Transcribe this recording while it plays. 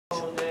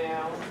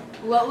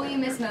What will you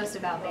miss most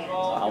about band?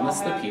 I'll miss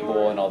the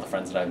people and all the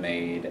friends that I've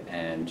made,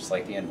 and just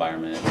like the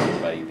environment,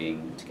 everybody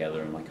being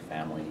together and like a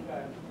family.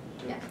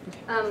 Yeah.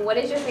 What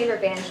is your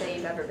favorite band show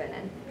you've ever been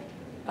in?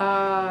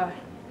 I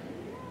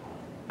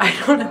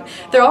don't know.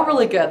 They're all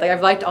really good. Like,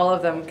 I've liked all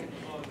of them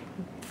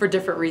for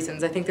different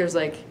reasons. I think there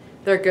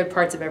are good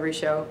parts of every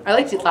show. I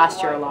liked it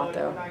last year a lot,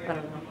 though. I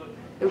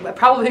don't know.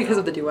 Probably because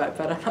of the duet,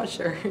 but I'm not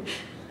sure.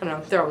 I don't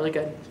know. They're all really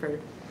good.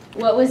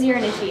 What was your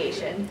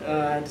initiation?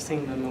 I had to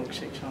sing the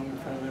milkshake song in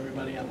front of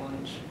everybody at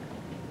lunch.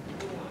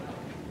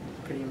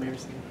 Pretty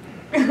embarrassing.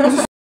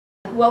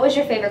 What was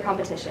your favorite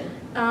competition?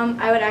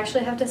 I would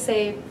actually have to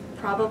say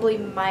probably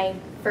my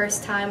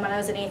first time when I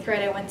was in 8th grade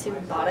I went to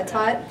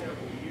Botetourt,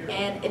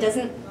 and it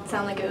doesn't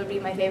sound like it would be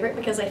my favorite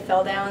because I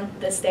fell down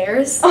the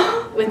stairs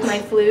with my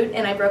flute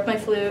and I broke my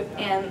flute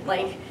and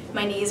like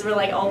my knees were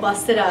like all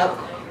busted up,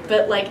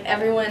 but like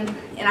everyone,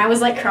 and I was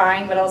like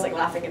crying but I was like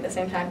laughing at the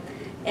same time,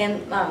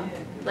 and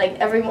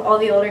like all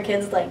the older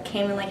kids like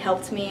came and like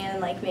helped me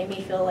and like made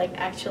me feel like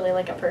actually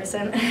like a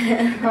person.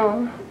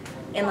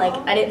 And like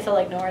I didn't feel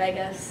ignored, I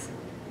guess,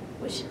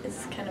 which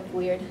is kind of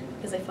weird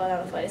because I fell down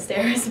a flight of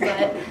stairs, but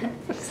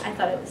I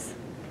thought it was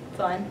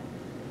fun.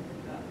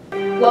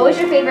 What was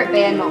your favorite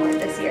band moment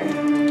this year?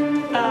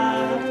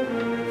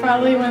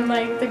 Probably when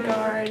like the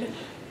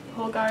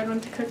whole guard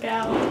went to cook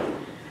out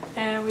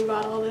and we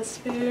bought all this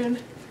food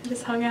and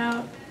just hung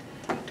out,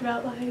 talked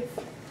about life.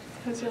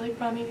 It was really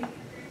funny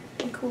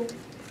and cool.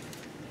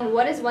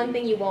 What is one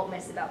thing you won't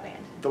miss about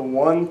band? The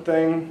one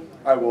thing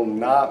I will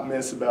not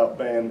miss about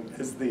band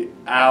is the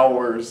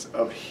hours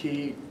of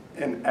heat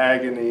and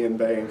agony in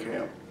band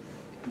camp.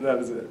 That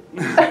is it.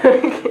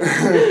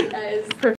 That is